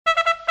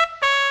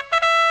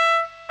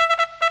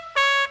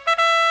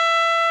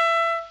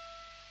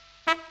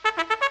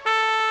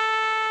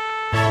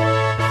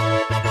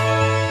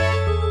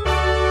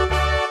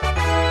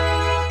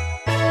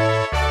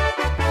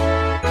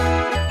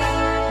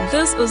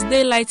This is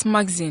Daylight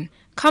Magazine,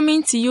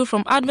 coming to you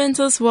from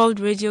Adventist World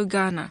Radio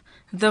Ghana,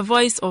 the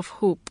voice of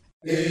hope.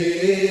 AWR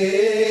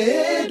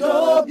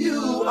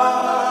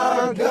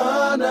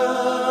Ghana,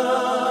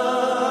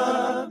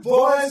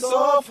 voice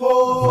of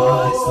hope.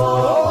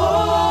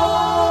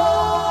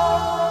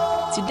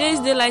 Today's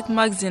Daylight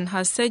Magazine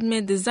has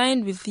segment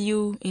designed with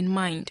you in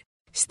mind.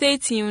 Stay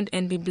tuned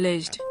and be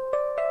blessed.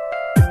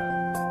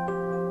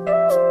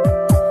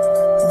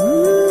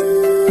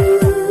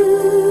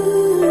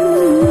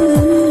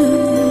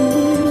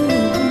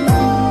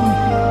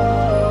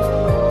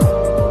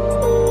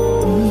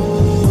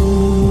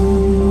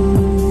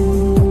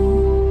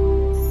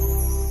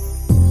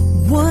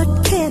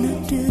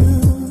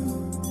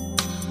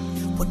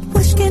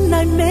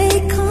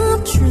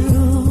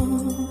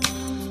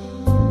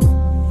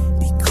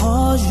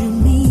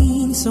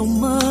 So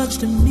much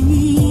to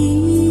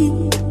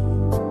me.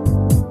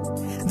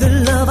 The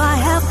love I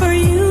have for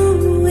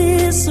you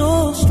is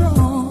so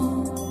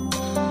strong.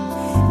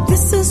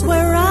 This is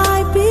where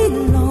I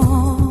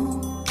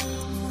belong.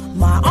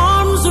 My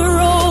arms are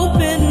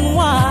open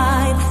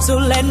wide, so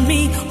let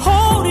me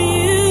hold you.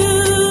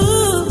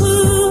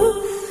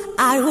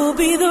 I will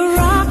be the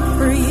rock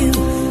for you,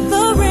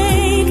 the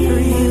rain for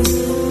you,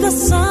 the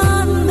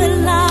sun that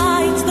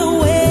lights the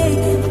way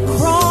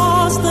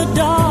across the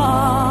dark.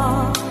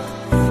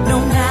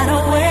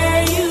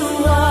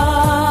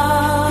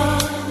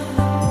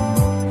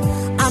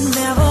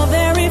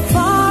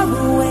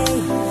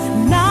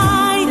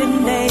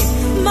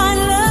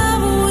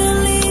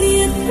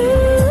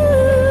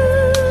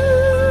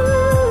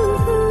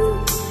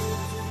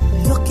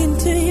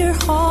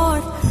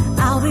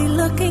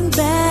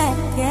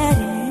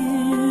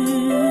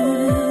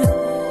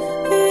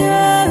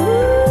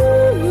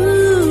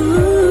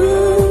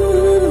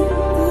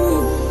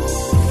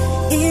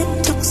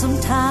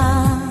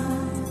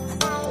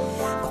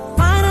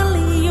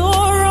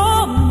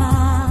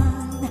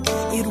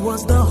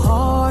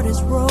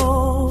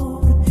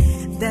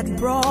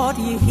 Brought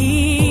you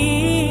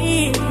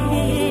here.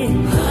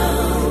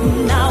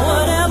 Now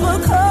whatever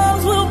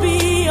comes will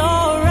be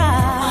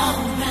alright.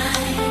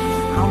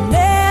 I'll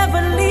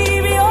never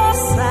leave your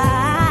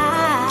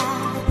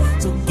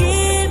side. So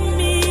give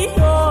me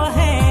your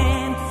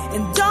hand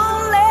and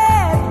don't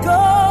let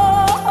go.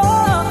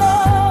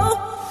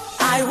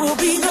 I will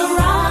be the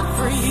rock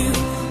for you,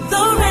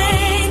 the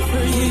rain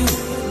for you,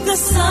 the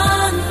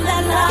sun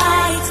that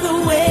lights the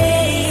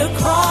way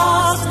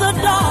across the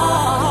dark.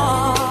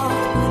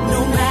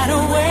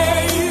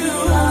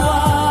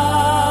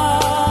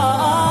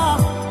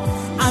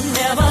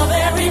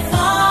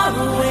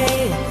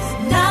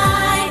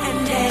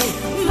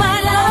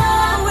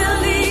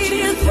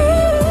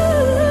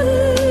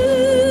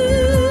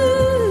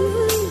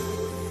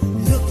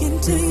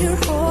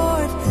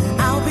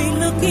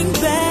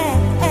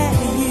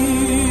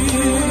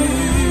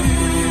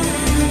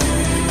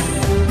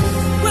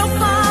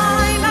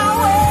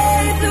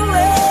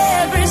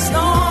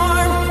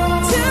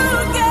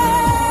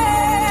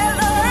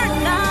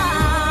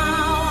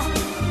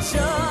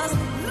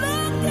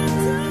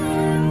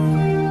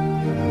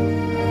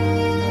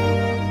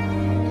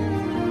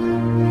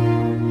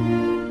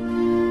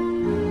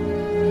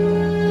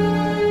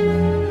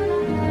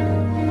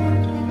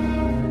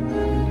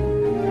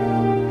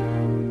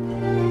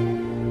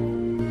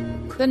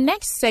 The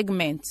next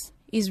segment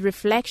is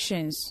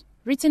Reflections,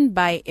 written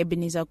by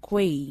Ebenezer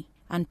Kwei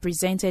and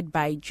presented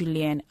by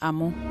Julian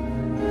Amo.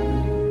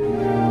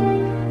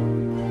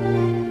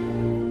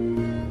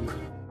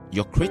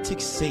 Your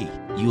critics say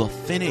you are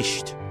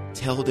finished.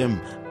 Tell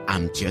them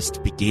I'm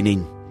just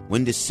beginning.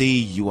 When they say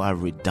you are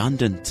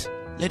redundant,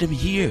 let them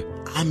hear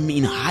I'm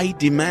in high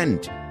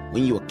demand.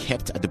 When you are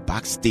kept at the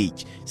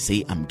backstage,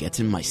 say I'm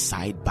getting my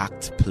side back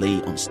to play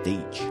on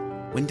stage.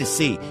 When they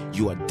say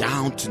you are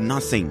down to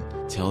nothing,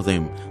 tell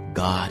them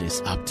God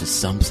is up to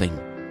something.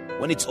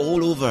 When it's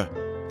all over,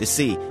 they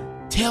say,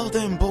 tell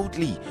them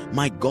boldly,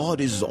 my God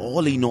is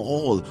all in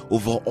all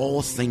over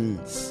all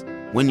things.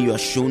 When you are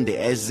shown the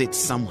exit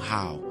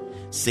somehow,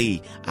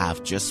 say,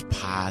 I've just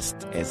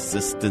passed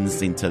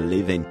existence into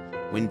living.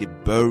 When they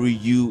bury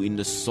you in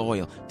the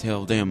soil,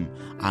 tell them,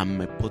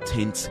 I'm a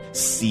potent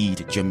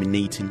seed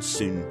germinating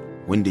soon.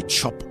 When they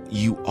chop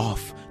you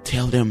off,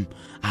 tell them,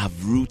 I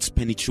have roots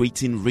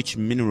penetrating rich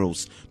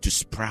minerals to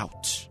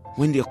sprout.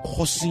 When they're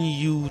causing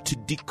you to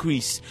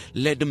decrease,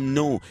 let them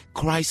know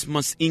Christ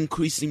must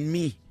increase in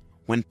me.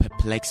 When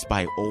perplexed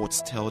by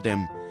odds, tell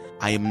them,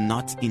 I am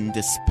not in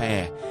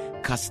despair,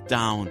 cast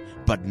down,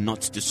 but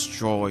not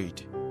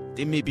destroyed.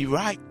 They may be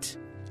right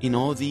in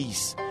all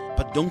these,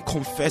 but don't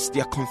confess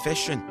their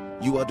confession.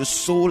 You are the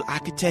sole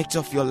architect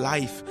of your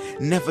life.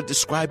 Never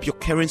describe your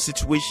current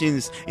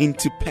situations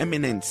into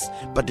permanence,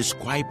 but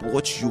describe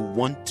what you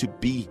want to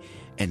be,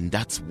 and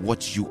that's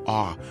what you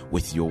are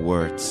with your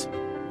words.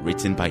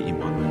 Written by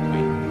Emmanuel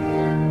Way.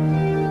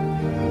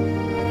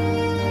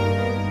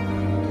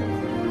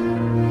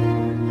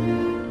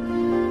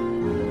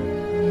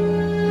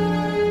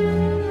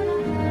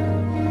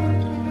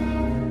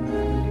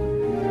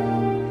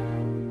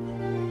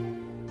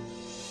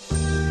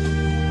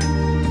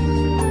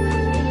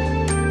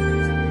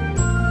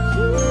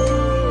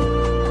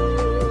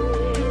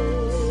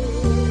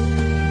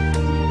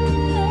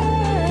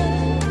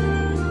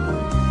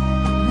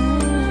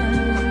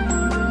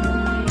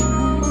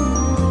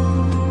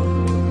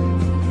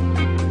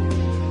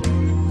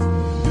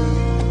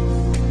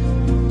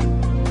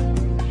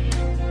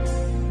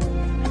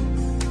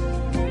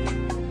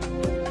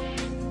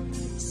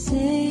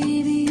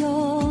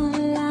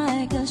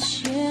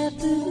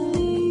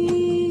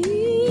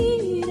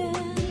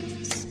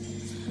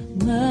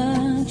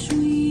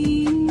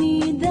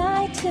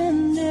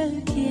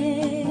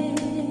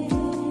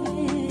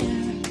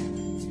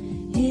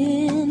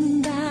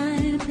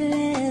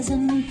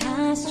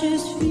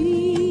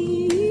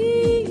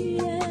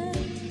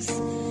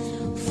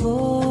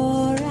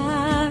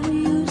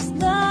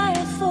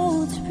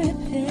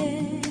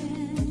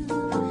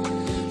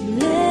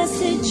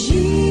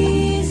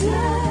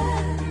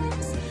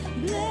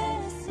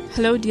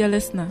 Hello, dear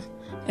listener.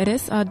 It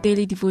is our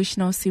daily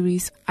devotional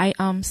series, I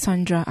Am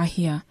Sandra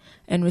Ahia,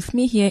 and with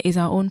me here is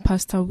our own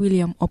Pastor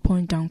William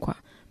Opon-Dankwa.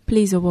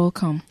 Please, you're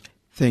welcome.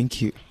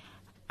 Thank you.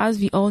 As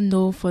we all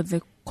know, for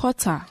the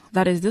quarter,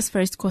 that is this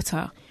first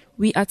quarter,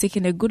 we are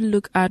taking a good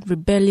look at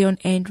rebellion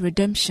and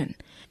redemption.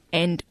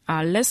 And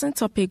our lesson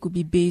topic will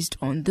be based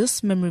on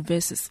these memory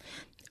verses.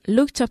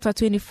 Luke chapter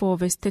 24,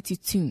 verse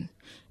 32.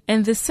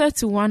 And they said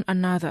to one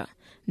another,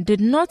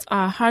 did not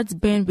our hearts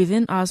burn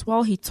within us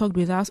while he talked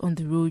with us on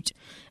the road,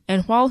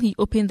 and while he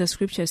opened the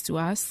scriptures to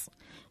us?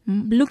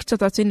 Luke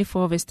chapter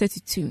 24, verse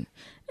 32.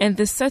 And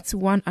they said to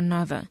one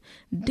another,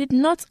 did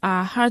not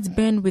our hearts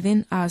burn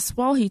within us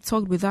while he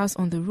talked with us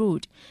on the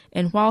road,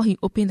 and while he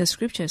opened the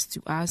scriptures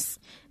to us?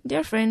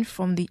 Dear friend,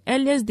 from the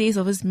earliest days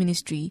of his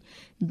ministry,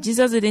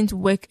 Jesus didn't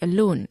work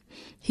alone.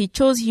 He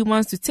chose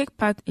humans to take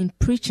part in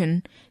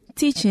preaching,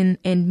 teaching,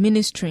 and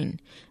ministering.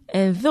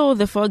 And though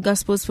the four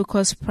Gospels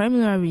focus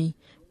primarily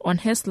on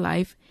his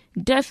life,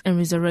 death, and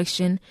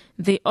resurrection,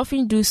 they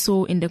often do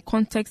so in the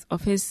context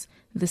of his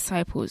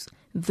disciples,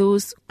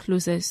 those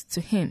closest to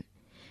him.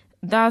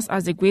 Thus,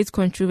 as the great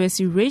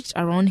controversy raged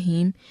around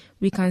him,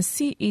 we can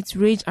see it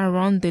rage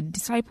around the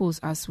disciples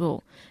as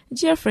well.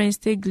 Dear friends,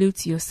 stay glued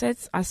to your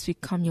sets as we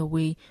come your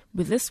way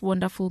with this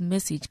wonderful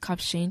message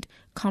captioned,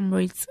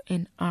 Comrades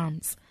in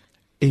Arms.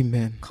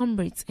 Amen.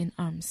 Comrades in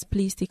Arms.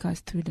 Please take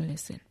us through the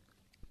lesson.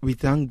 We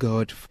thank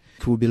God.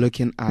 We'll be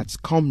looking at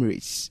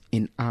comrades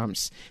in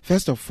arms.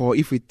 First of all,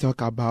 if we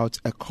talk about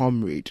a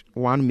comrade,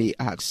 one may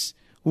ask,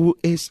 who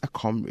is a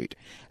comrade?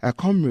 A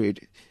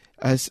comrade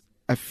is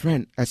a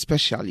friend,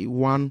 especially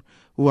one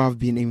who have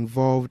been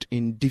involved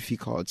in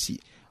difficulty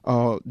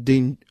or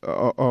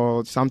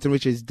something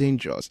which is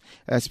dangerous,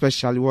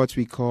 especially what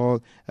we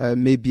call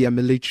maybe a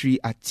military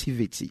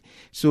activity.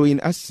 So in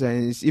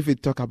essence, if we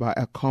talk about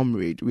a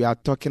comrade, we are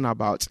talking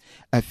about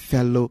a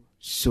fellow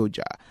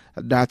soldier.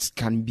 That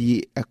can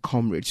be a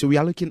comrade. So we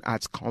are looking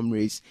at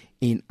comrades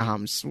in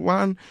arms.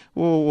 One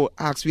who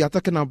asks, we are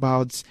talking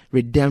about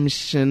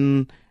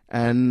redemption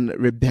and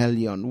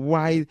rebellion.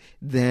 Why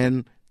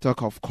then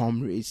talk of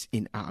comrades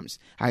in arms?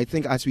 I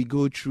think as we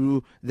go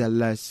through the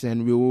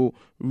lesson, we will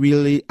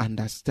really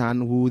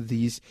understand who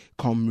these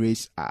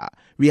comrades are.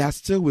 We are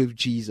still with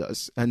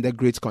Jesus and the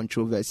great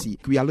controversy.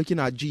 We are looking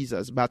at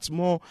Jesus, but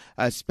more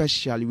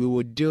especially we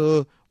will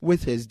deal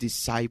with his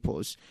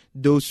disciples,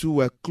 those who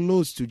were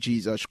close to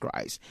Jesus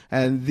Christ.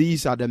 And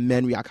these are the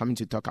men we are coming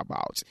to talk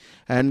about.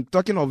 And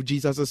talking of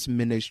Jesus'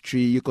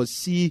 ministry, you could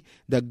see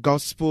the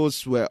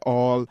Gospels were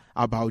all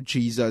about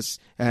Jesus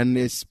and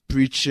his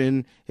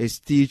preaching, his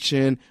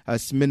teaching,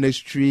 his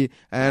ministry,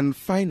 and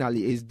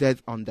finally his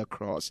death on the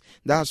cross.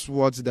 That's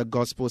what the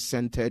Gospel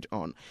centered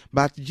on.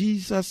 But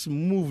Jesus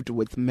moved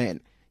with men.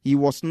 He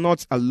was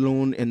not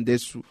alone in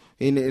this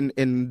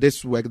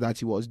work that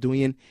he was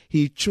doing.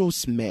 He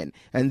chose men,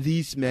 and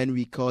these men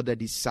we call the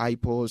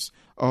disciples,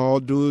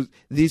 or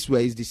these were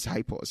his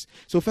disciples.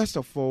 So first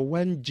of all,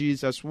 when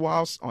Jesus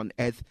was on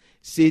earth,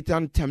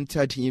 Satan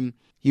tempted him.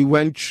 He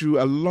went through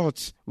a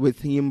lot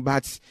with him,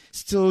 but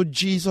still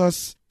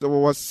Jesus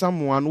was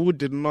someone who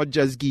did not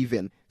just give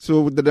in.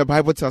 So the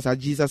Bible tells us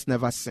Jesus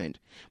never sinned.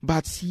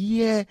 But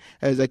here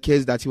is a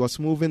case that he was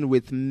moving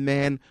with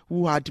men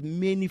who had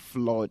many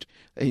flaws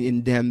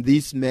in them.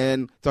 These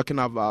men, talking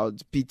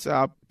about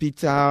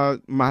Peter,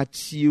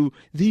 Matthew,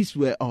 these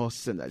were all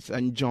sinners,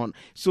 and John.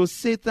 So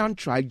Satan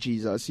tried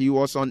Jesus. He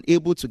was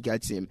unable to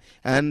get him.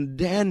 And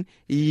then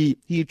he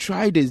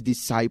tried his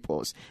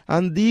disciples.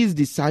 And these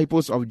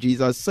disciples of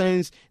Jesus,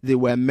 since they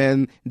were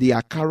men,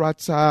 their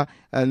character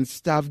and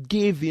stuff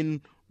gave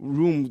in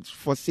room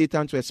for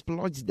Satan to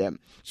exploit them.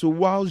 So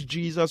whilst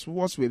Jesus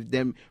was with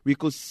them, we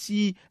could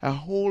see a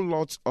whole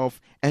lot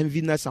of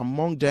enviness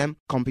among them,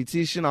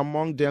 competition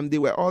among them. They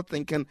were all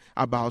thinking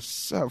about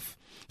self.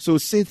 So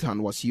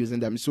Satan was using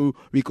them. So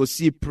we could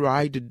see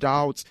pride,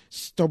 doubt,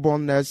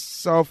 stubbornness,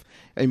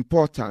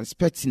 self-importance,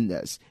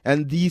 pettiness.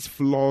 And these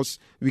flaws,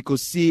 we could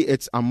see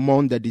it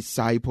among the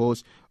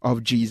disciples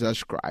of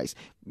Jesus Christ.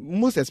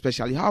 Most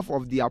especially, half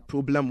of their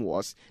problem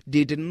was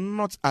they did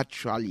not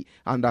actually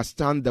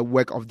understand the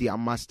work of their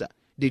master.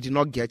 They did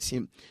not get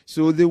him.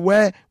 So they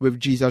were with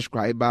Jesus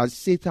Christ, but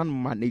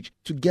Satan managed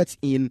to get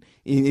in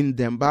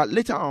them. But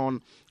later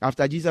on,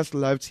 after Jesus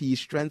left, he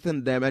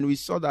strengthened them, and we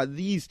saw that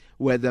these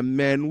were the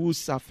men who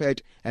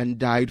suffered and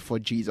died for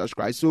Jesus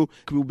Christ. So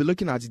we'll be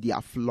looking at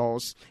their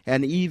flaws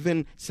and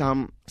even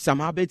some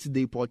habits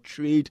they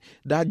portrayed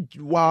that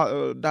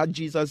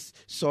Jesus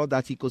saw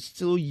that he could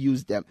still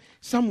use them.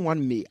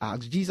 Someone may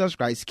ask, Jesus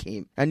Christ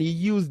came and he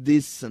used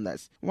these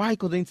sinners. Why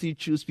couldn't he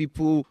choose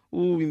people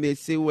who we may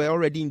say were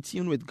already in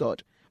tune with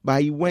God?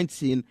 But he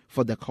went in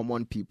for the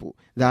common people.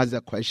 That's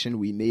the question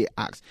we may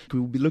ask.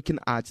 We'll be looking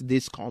at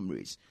these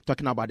comrades,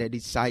 talking about the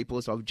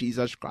disciples of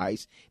Jesus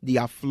Christ,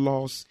 their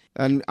flaws,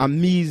 and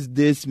amidst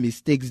these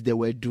mistakes they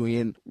were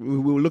doing, we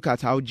will look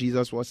at how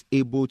Jesus was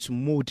able to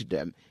mold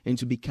them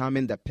into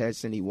becoming the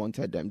person he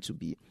wanted them to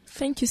be.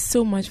 Thank you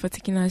so much for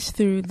taking us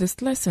through this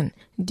lesson.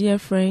 Dear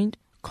friend,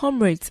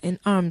 Comrades in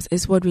arms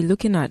is what we're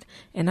looking at.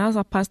 And as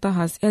our pastor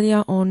has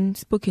earlier on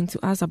spoken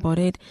to us about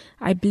it,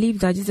 I believe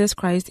that Jesus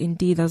Christ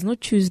indeed does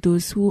not choose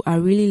those who are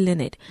really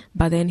learned,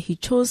 but then he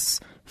chose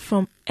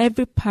from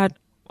every part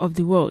of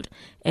the world.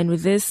 And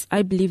with this,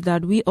 I believe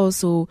that we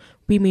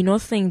may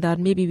not think that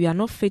maybe we are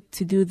not fit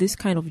to do this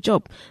kind of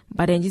job,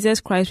 but then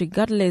Jesus Christ,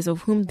 regardless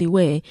of whom they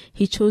were,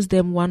 he chose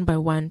them one by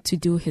one to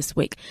do his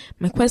work.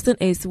 My question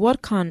is,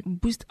 what can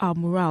boost our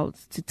morale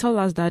to tell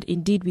us that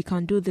indeed we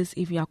can do this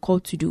if we are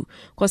called to do?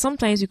 Because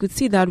sometimes you could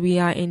see that we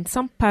are in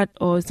some part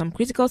or some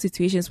critical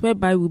situations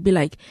whereby we'll be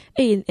like,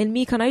 hey, and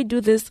me, can I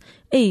do this?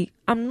 Hey,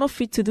 I'm not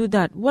fit to do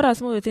that. What are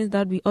some of the things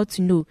that we ought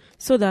to know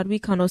so that we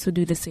can also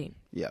do the same?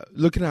 Yeah,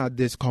 looking at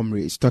this,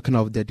 comrades, talking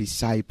of the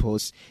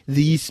disciples,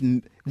 these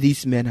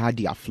men had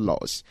their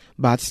flaws,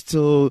 but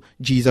still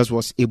Jesus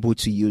was able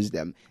to use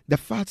them. The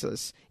fact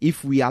is,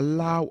 if we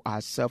allow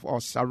ourselves or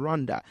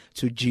surrender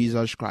to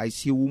Jesus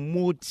Christ, he will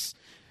mold.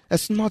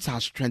 It's not our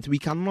strength. We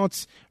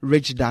cannot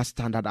reach that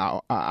standard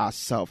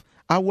ourselves.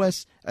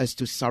 Ours is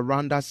to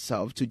surrender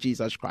ourselves to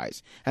Jesus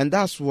Christ. And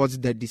that's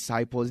what the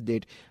disciples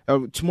did.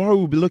 Tomorrow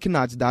we'll be looking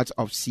at that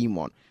of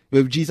Simon,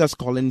 with Jesus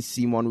calling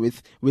Simon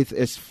with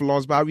his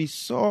flaws. But we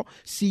saw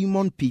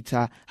Simon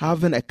Peter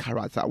having a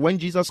character. When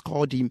Jesus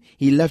called him,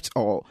 he left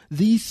all.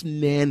 These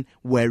men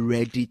were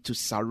ready to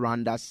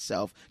surrender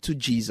self to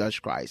Jesus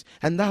Christ.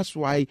 And that's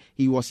why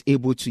he was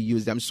able to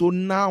use them. So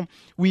now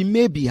we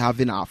may be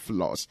having our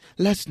flaws.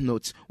 Let's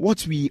note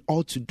what we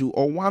ought to do,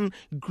 or one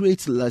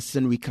great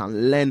lesson we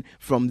can learn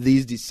from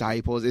these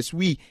disciples is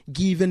we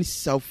giving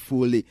self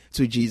fully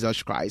to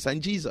Jesus Christ,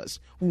 and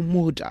Jesus will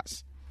mold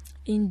us.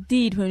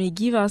 Indeed, when we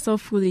give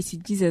ourselves fully to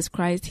Jesus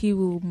Christ, he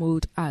will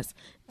mold us.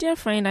 Dear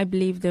friend, I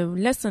believe the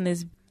lesson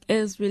is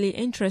really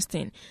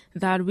interesting,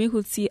 that we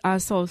could see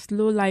ourselves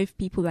low-life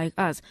people like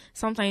us.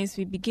 Sometimes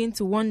we begin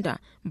to wonder,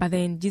 but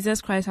then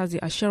Jesus Christ has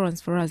the assurance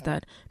for us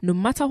that no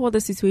matter what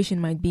the situation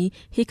might be,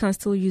 he can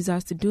still use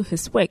us to do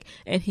his work,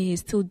 and he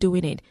is still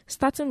doing it,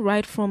 starting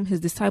right from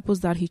his disciples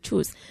that he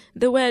chose.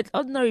 They were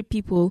ordinary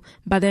people,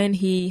 but then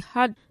he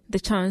had the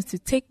chance to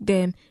take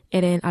them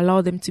and then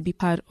allow them to be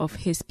part of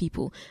his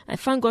people. I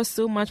thank God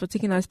so much for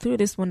taking us through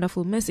this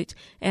wonderful message,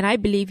 and I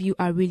believe you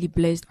are really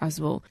blessed as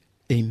well.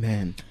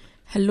 Amen.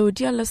 Hello,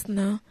 dear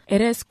listener.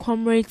 It is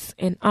Comrades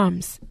in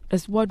Arms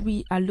is what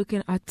we are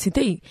looking at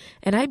today.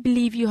 And I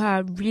believe you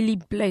are really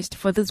blessed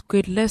for this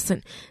great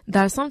lesson,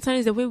 that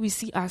sometimes the way we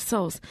see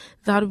ourselves,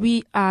 that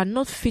we are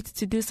not fit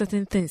to do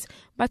certain things.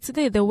 But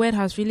today the word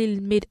has really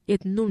made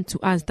it known to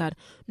us that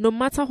no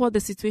matter what the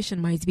situation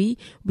might be,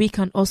 we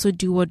can also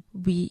do what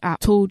we are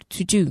told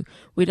to do.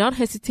 Without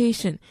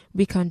hesitation,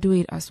 we can do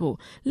it as well.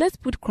 Let's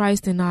put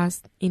Christ in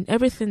us in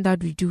everything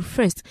that we do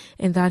first,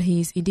 and that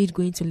he is indeed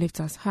going to lift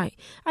us high.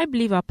 I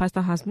believe our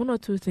pastor has one or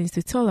two things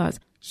to tell us.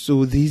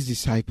 So these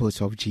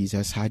disciples of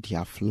Jesus had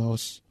their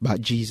flaws, but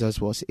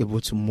Jesus was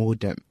able to mold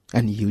them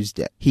and use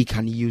them. He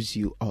can use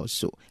you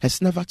also.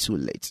 It's never too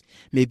late.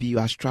 Maybe you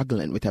are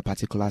struggling with a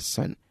particular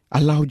sin.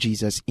 Allow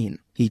Jesus in.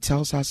 He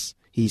tells us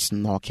he's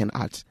knocking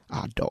at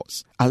our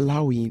doors.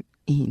 Allow him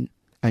in,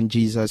 and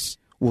Jesus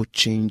will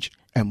change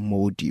and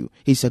mold you.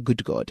 He's a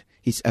good God.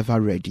 He's ever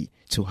ready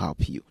to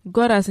help you.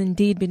 God has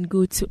indeed been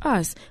good to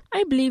us.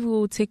 I believe we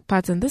will take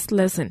part in this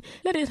lesson.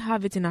 Let it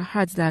have it in our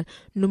hearts that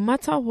no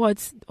matter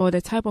what or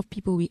the type of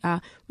people we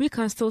are, we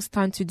can still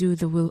stand to do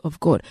the will of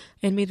God.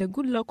 And may the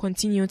good Lord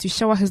continue to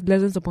shower his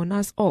blessings upon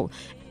us all.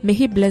 May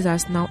he bless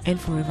us now and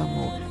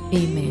forevermore.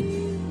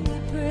 Amen.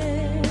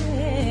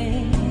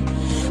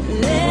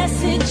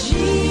 Blessed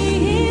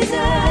Jesus,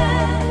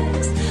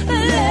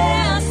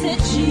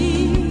 blessed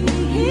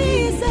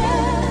Jesus,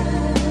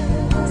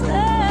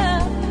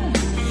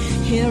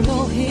 hear,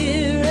 oh,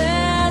 hear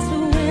us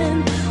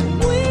when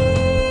we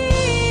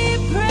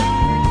pray.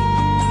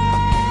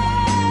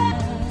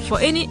 For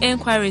any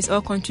enquiries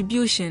or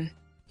contribution,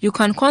 you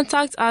can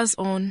contact us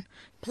on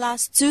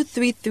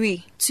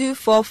 +233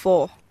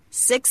 244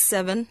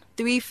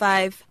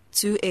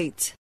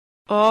 673528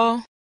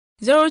 or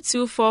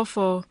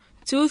 0244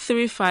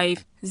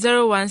 235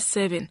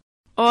 017,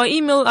 or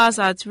email us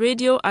at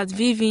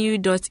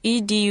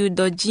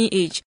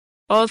radio@vvu.edu.gh,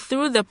 or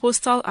through the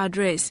postal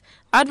address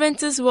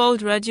Adventist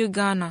World Radio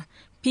Ghana,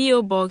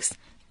 P.O. Box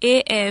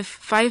AF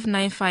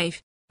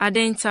 595,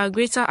 Adenta,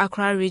 Greater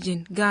Accra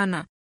Region,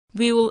 Ghana.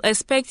 We will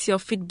expect your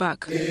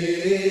feedback.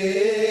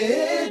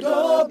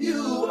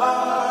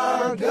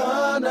 AWR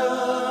Ghana,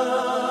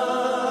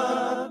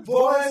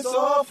 Voice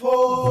of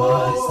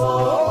Hope.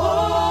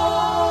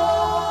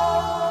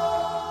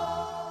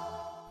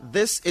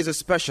 This is a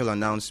special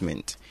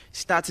announcement.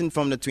 Starting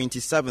from the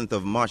 27th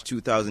of March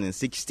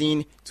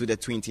 2016 to the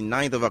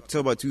 29th of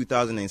October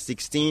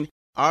 2016,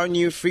 our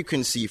new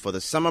frequency for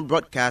the summer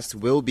broadcast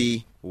will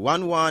be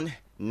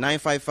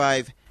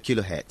 11955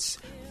 kilohertz.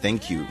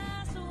 Thank you.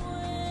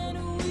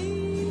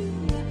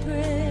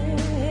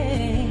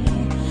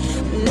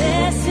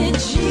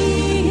 Blessed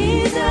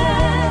Jesus,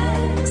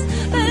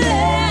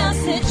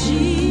 blessed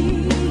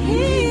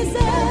Jesus,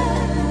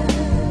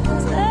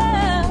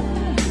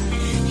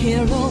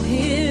 hear, oh,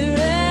 hear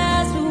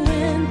us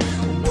when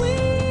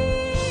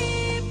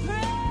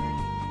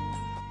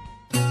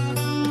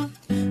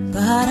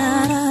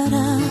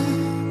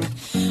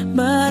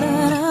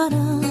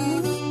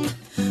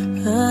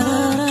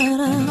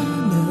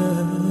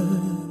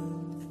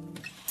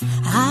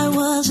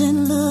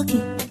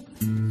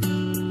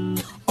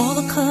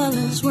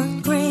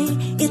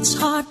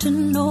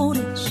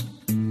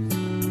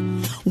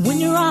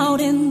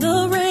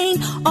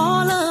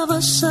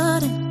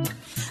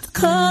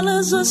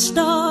colors are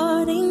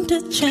starting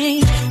to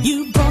change.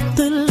 You brought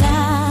the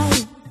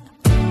light.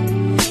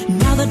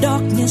 Now the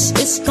darkness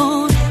is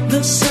gone.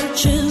 The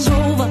search is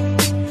over.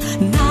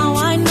 Now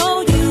I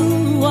know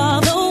you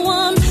are the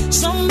one.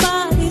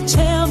 Somebody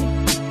tell me,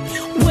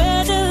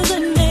 where does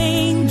an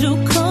angel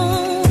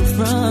come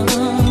from?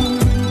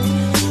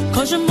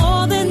 'Cause you're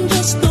more than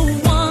just the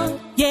one.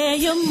 Yeah,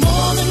 you're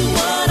more than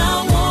what I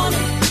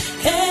wanted.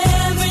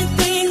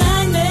 Everything I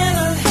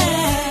never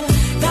had.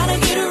 Gotta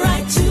get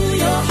right to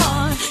your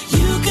heart.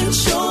 You can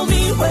show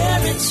me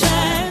where it's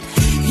at.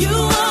 You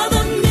are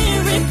the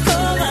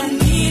miracle I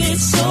needed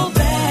so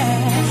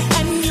bad.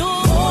 And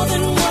you're more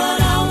than what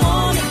I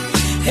wanted.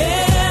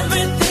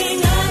 Everything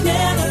I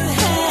never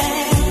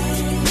had.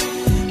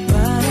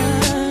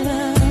 Ba-da-da-da.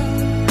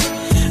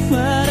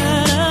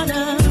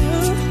 Ba-da-da-da.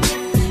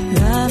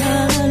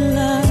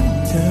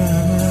 La-la-la-la-da.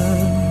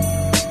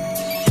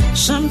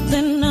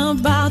 Something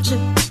about you,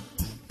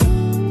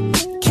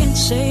 can't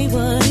say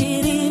what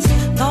it is.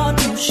 Thought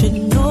you should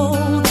know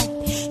that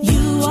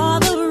you are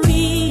the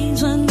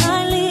reason I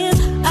live.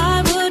 I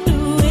would do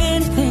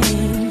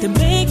anything to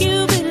make you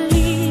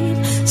believe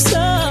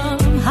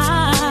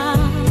somehow.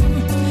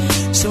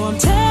 So I'm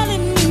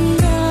telling you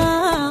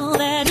now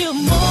that you're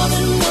more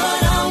than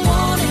what I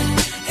wanted.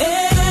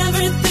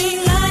 Everything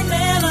I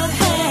never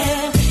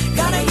had.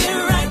 Gotta get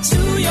right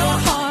to your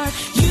heart.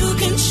 You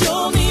can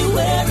show me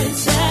where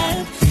it's at.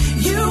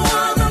 You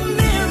are the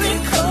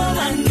miracle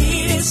I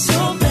needed so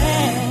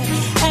bad.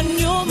 And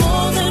you're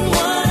more than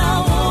what I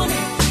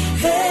wanted.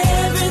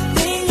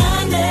 Everything I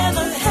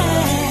never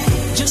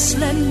had. Just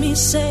let me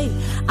say,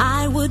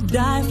 I would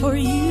die for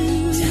you.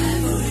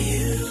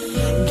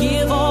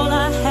 Give all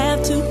I have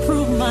to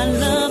prove my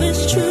love is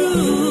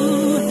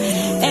true.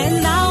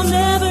 And I'll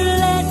never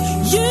let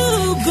you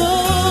go.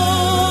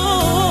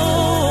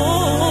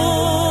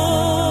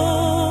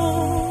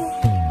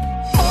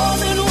 More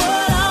than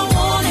what I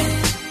wanted.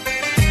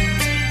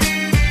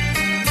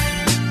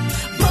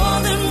 More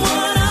than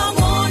what I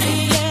wanted,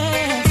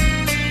 yeah.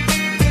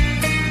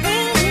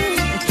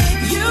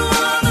 You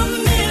are the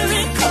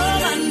miracle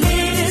I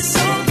needed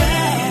so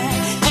bad.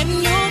 And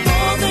you're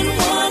more than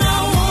what I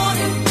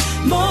wanted.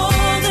 More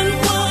than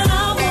what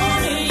I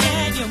wanted,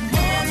 yeah. You're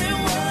more than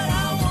what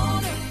I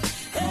wanted.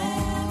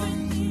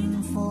 Everything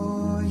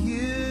For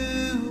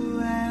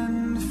you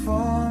and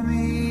for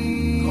me.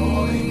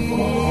 Calling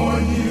for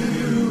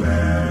you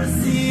and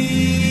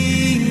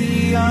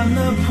see on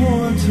the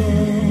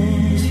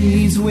portals.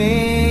 He's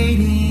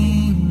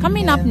waiting.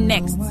 Coming up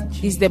next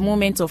is the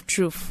moment of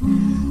truth.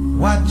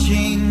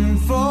 Watching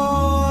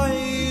for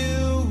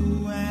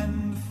you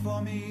and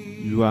for me.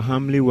 You are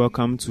humbly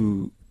welcome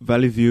to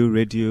Valley View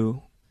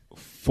Radio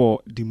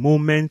for the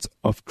moment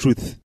of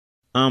truth.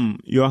 I'm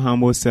your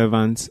humble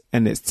servant,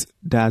 Ernest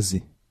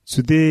Dazi.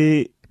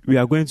 Today, we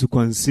are going to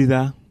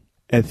consider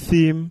a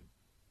theme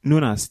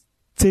known as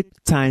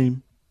Take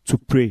Time to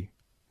Pray.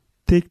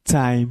 Take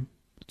time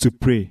to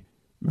pray.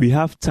 We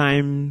have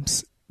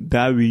times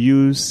that we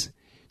use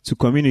to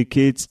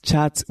communicate,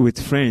 chat with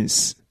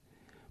friends,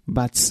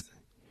 but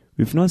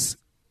we've not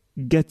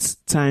get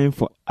time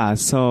for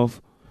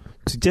ourselves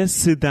to just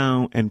sit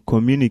down and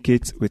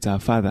communicate with our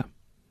Father.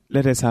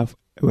 Let us have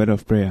a word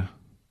of prayer.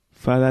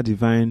 Father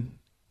Divine,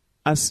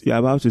 as you are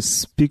about to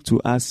speak to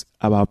us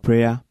about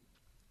prayer,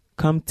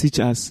 come teach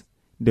us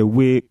the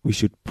way we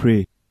should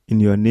pray. In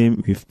your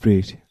name we've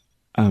prayed.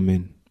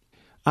 Amen.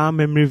 Our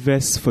memory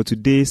verse for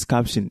today's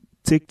caption,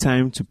 Take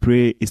Time to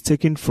Pray, is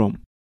taken from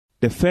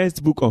the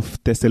first book of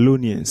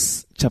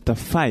Thessalonians, chapter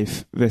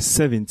 5, verse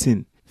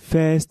 17.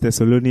 1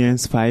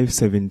 Thessalonians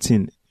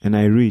 5:17, and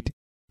I read,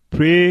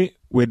 Pray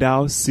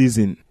without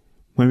ceasing.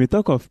 When we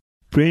talk of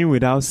praying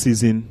without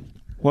ceasing,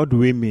 what do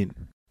we mean?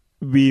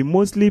 We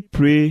mostly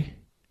pray,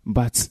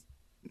 but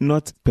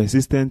not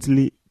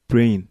persistently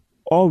praying.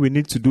 All we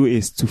need to do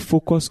is to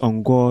focus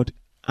on God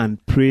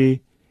and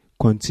pray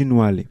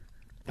continually.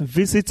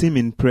 Visit Him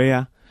in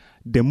prayer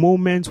the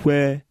moment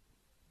where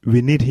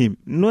we need Him,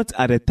 not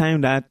at the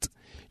time that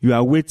you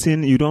are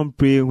waiting, you don't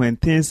pray when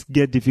things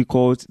get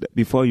difficult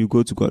before you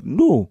go to God.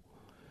 No,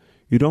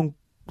 you don't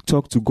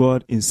talk to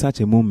God in such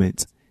a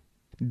moment.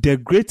 The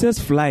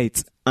greatest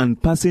flight and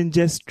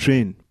passengers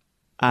train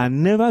are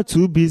never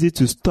too busy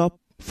to stop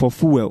for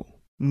fuel.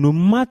 No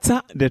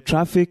matter the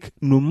traffic,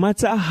 no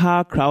matter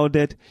how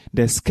crowded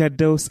the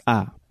schedules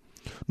are,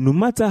 no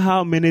matter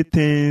how many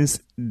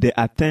things the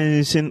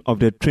attention of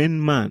the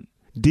train man,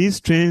 these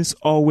trains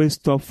always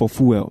stop for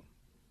fuel.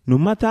 No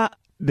matter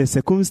the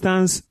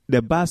circumstance,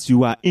 the bus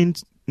you are in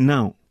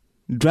now,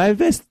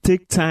 drivers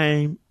take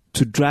time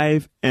to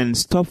drive and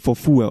stop for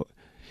fuel,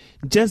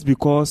 just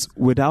because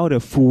without a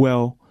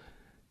fuel,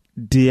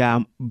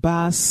 their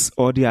bus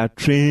or their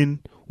train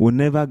will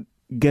never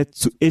get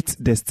to its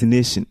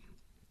destination.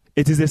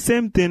 It is the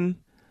same thing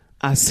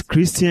as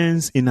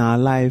Christians in our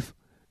life.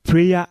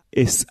 Prayer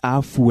is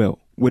our fuel.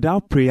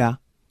 Without prayer,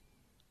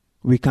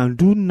 we can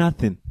do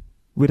nothing.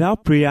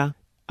 Without prayer,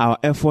 our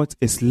effort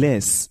is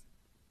less.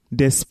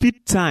 The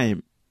speed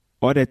time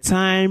or the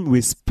time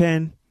we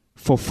spend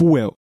for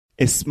fuel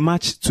is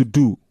much to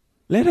do.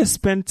 Let us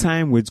spend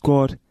time with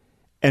God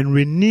and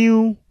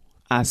renew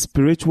our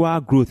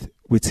spiritual growth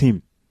with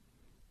Him.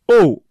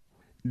 Oh,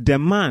 the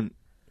man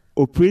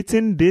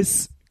operating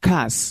these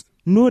cars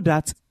know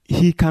that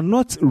he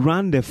cannot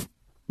run the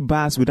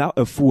bus without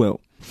a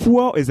fuel.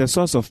 Fuel is the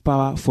source of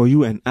power for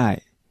you and I.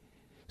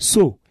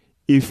 So,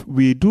 if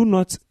we do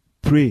not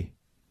pray,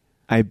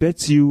 I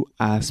bet you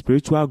our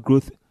spiritual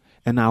growth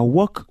and our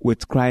walk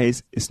with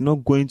Christ is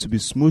not going to be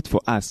smooth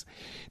for us.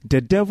 The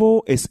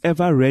devil is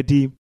ever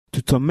ready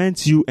to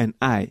torment you and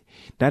I.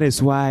 That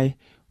is why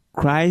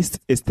Christ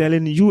is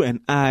telling you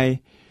and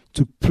I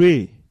to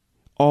pray.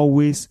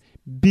 Always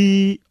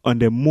be on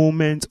the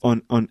moment,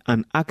 on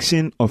an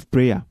action of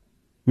prayer.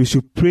 We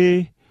should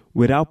pray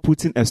without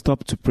putting a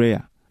stop to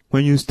prayer.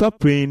 When you stop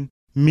praying,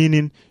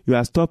 meaning you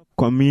are stopped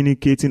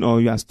communicating or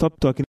you are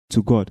stopped talking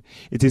to God.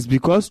 It is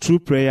because through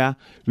prayer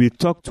we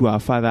talk to our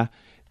Father.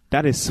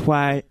 That is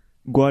why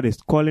God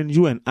is calling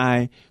you and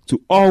I to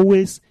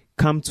always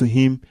come to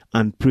Him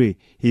and pray.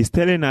 He is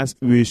telling us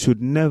we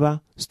should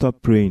never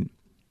stop praying.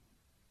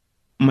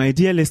 My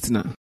dear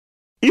listener,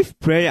 if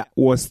prayer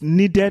was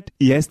needed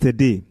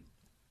yesterday,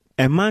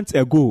 a month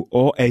ago,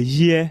 or a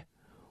year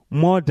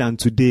more than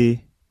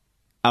today,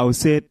 I would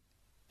say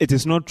it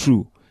is not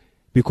true,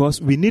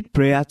 because we need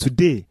prayer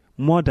today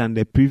more than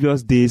the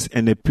previous days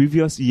and the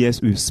previous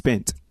years we've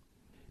spent.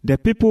 The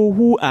people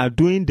who are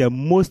doing the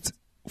most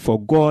for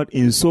God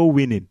in soul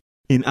winning,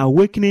 in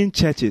awakening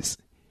churches,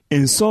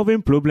 in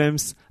solving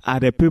problems are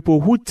the people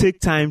who take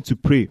time to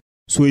pray.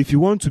 So if you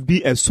want to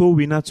be a soul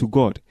winner to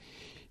God,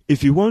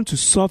 if you want to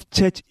solve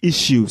church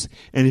issues,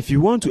 and if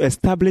you want to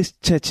establish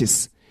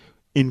churches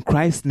in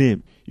Christ's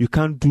name, you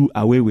can't do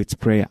away with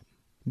prayer.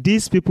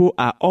 These people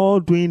are all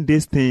doing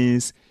these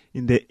things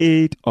in the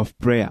aid of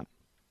prayer.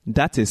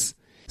 That is,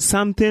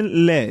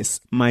 something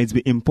less might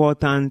be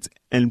important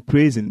and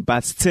praising,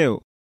 but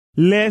still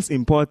less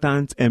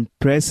important and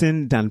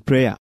pressing than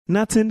prayer.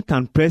 Nothing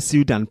can press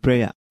you than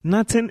prayer.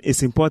 Nothing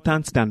is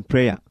important than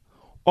prayer.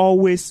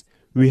 Always,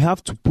 we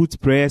have to put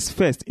prayers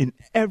first in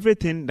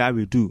everything that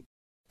we do.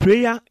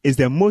 Prayer is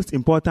the most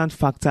important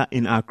factor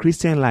in our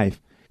Christian life.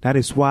 That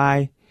is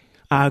why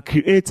our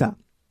Creator,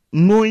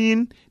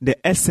 knowing the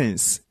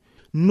essence,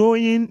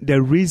 knowing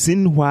the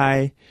reason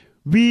why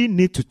we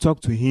need to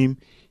talk to Him,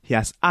 He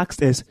has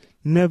asked us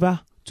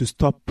never to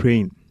stop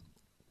praying.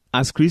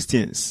 As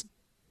Christians,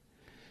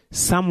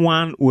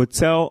 someone will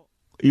tell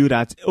you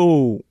that,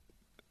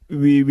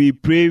 we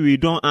pray, we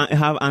don't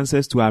have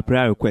answers to our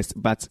prayer requests.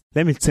 But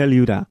let me tell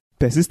you that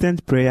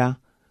persistent prayer,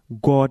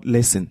 God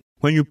listens.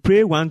 When you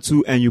pray 1,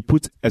 2 and you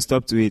put a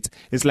stop to it,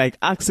 it's like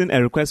asking a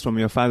request from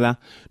your father.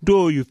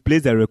 Though you've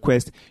placed a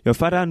request, your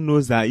father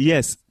knows that,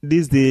 yes,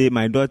 this day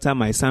my daughter,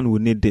 my son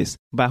will need this.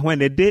 But when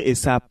the day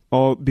is up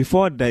or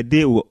before the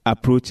day will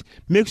approach,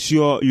 make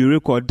sure you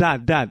record,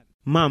 Dad,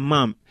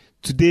 Mom,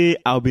 today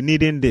I'll be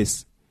needing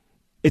this.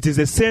 It is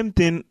the same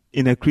thing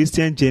in a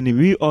Christian journey.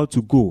 We ought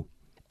to go.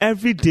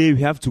 Every day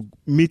we have to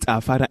meet our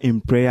Father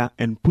in prayer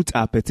and put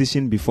our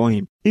petition before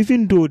Him.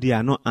 Even though they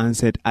are not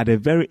answered at the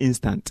very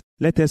instant,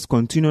 let us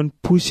continue on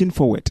pushing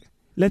forward.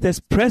 Let us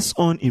press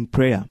on in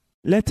prayer.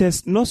 Let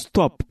us not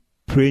stop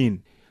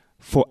praying.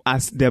 For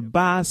as the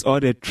bus or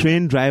the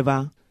train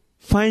driver,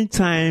 find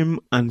time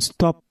and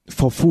stop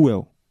for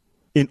fuel.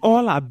 In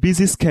all our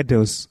busy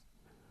schedules,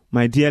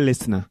 my dear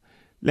listener,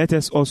 let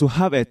us also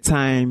have a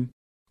time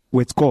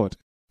with God,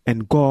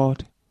 and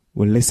God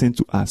will listen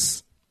to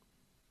us.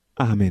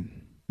 Amen.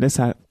 Let's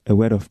have a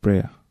word of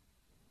prayer.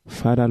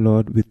 Father,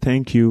 Lord, we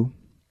thank You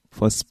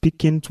for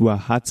speaking to our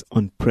hearts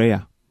on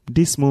prayer.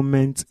 This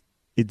moment,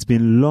 it's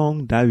been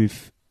long that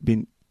we've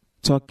been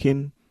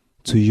talking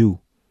to You.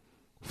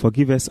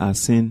 Forgive us our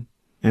sin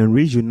and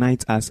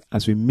reunite us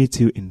as we meet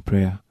You in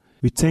prayer.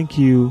 We thank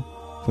You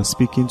for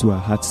speaking to our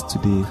hearts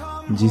today.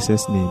 In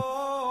Jesus' name,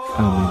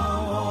 Amen.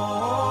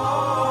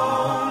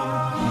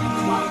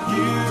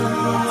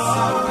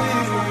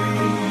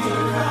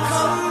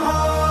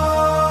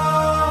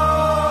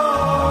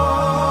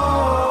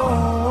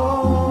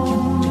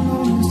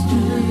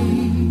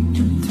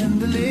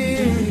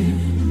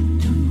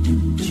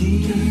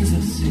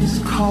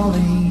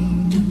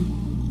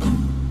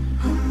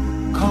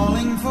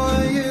 Calling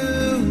for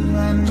you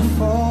and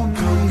for me.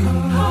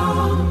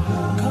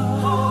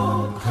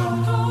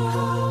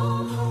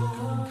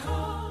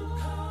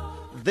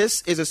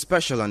 This is a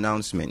special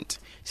announcement.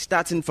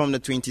 Starting from the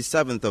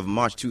 27th of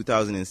March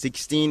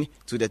 2016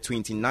 to the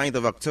 29th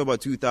of October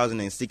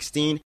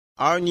 2016,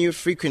 our new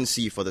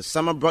frequency for the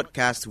summer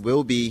broadcast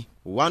will be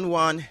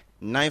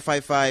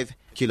 11955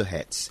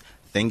 kilohertz.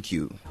 Thank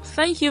you.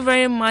 Thank you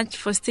very much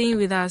for staying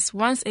with us.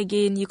 Once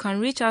again, you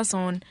can reach us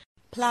on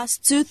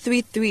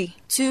 +233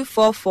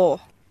 244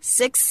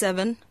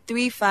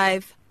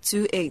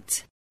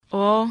 673528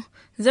 or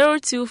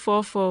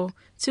 0244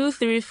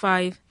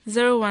 235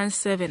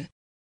 017,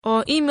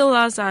 or email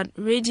us at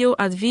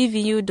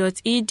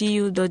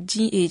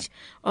radio@vvu.edu.gh,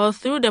 or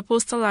through the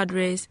postal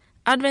address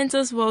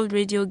Adventist World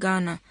Radio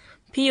Ghana,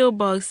 P.O.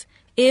 Box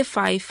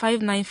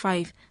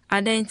A5595,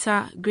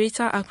 Adenta,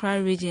 Greater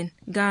Accra Region,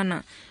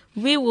 Ghana,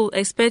 We will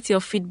expect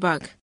your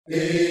feedback.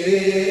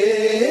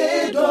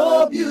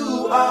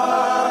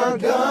 AWR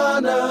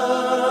Ghana,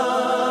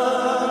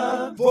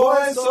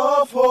 Voice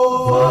of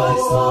Hope.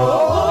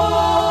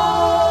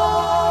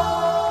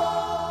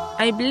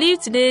 I believe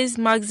today's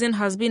magazine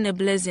has been a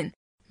blessing.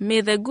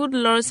 May the good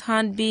Lord's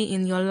hand be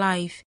in your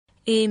life.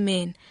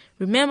 Amen.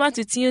 Remember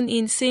to tune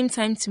in same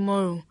time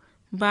tomorrow.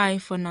 Bye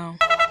for now.